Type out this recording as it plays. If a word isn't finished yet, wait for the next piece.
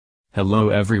Hello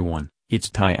everyone, it's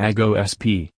Tiago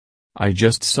SP. I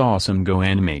just saw some Go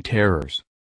Animate errors.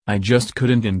 I just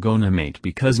couldn't animate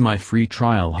because my free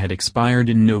trial had expired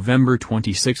in November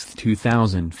 26,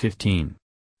 2015.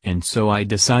 And so I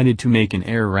decided to make an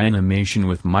error animation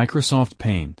with Microsoft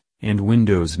Paint and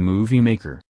Windows Movie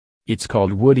Maker. It's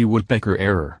called Woody Woodpecker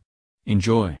error.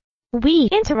 Enjoy. We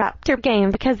interrupt your game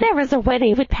because there is a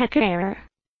Woody Woodpecker error.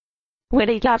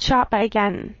 Woody got shot by a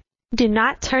gun. Do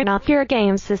not turn off your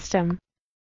game system.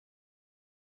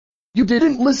 You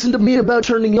didn't listen to me about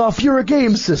turning off your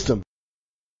game system.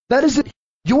 That is it.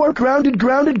 You are grounded,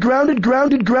 grounded, grounded,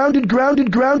 grounded, grounded, grounded,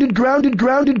 grounded, grounded,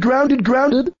 grounded, grounded,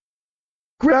 grounded.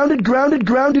 Grounded, grounded,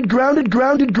 grounded, grounded,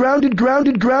 grounded, grounded,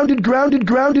 grounded, grounded, grounded,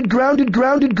 grounded, grounded,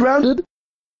 grounded, grounded.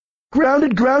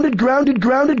 Grounded, grounded, grounded,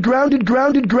 grounded, grounded,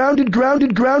 grounded, grounded,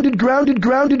 grounded, grounded, grounded,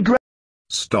 grounded, grounded.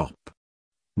 Stop.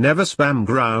 Never spam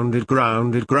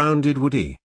grounded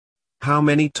Woody. How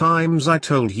many times I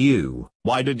told you?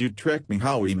 Why did you trick me,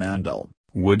 Howie Mandel?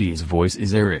 Woody's voice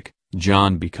is Eric,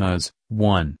 John because,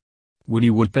 1. Woody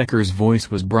Woodpecker's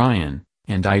voice was Brian,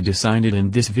 and I decided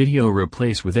in this video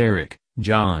replace with Eric,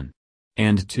 John.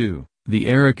 And 2. The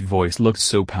Eric voice looks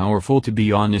so powerful to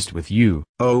be honest with you.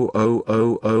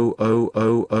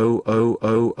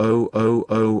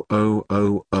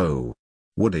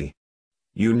 Woody.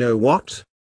 You know what?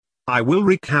 I will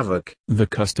wreak havoc. The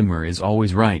customer is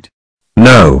always right.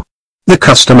 No. The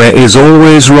customer is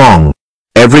always wrong.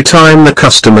 Every time the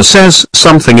customer says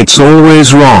something it's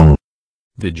always wrong.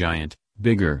 The giant,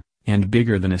 bigger, and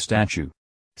bigger than a statue.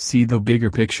 See the bigger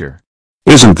picture.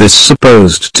 Isn't this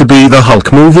supposed to be the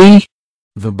Hulk movie?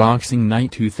 The Boxing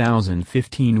Night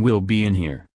 2015 will be in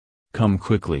here. Come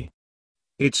quickly.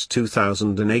 It's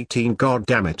 2018,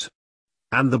 goddammit.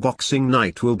 And the Boxing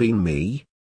Night will be me?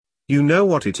 You know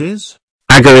what it is?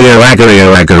 Woody's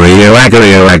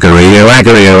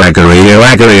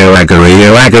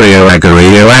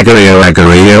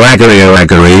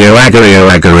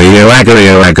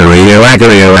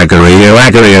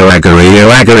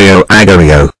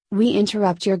We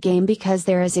interrupt your game because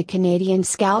there is a Canadian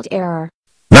Scout error.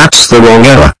 That's the wrong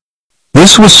error.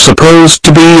 This was supposed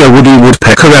to be a Woody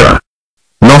Woodpecker error.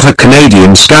 Not a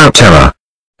Canadian Scout error.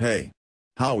 Hey,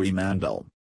 Howie Mandel.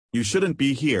 You shouldn't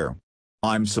be here.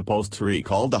 I'm supposed to wreak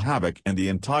all the havoc in the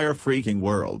entire freaking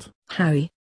world. Howie.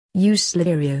 You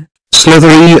Slitherio.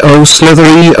 Slithery, oh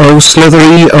slithery, oh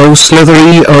slithery, oh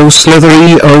slithery, oh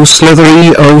slithery, oh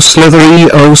slithery, oh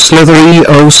slithery, oh slithery,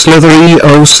 oh slithery,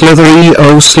 oh slithery,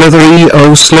 oh slithery,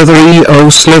 oh slithery, oh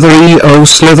slithery, oh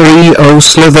slithery, oh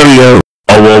slithery, oh.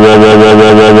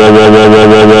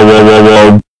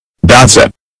 That's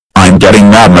it. I'm getting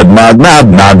mad.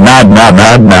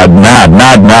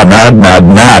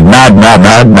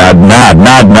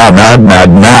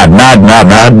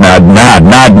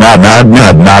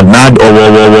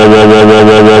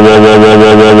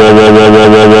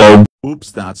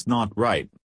 Oops, that's not right.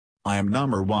 I am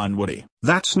number 1 Woody.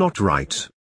 That's not right.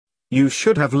 You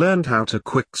should have learned how to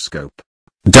quickscope.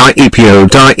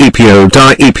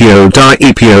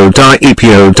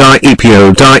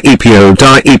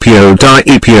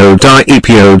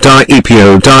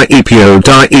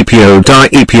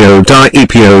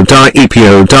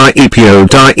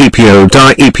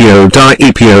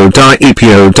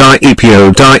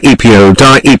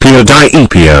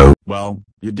 Well,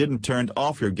 you didn't turn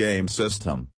off your game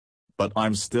system. But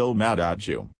I'm still mad at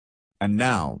you. And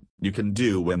now, you can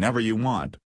do whenever you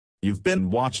want. You've been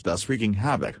watched us wreaking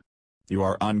havoc. You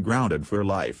are ungrounded for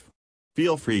life.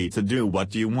 Feel free to do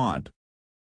what you want.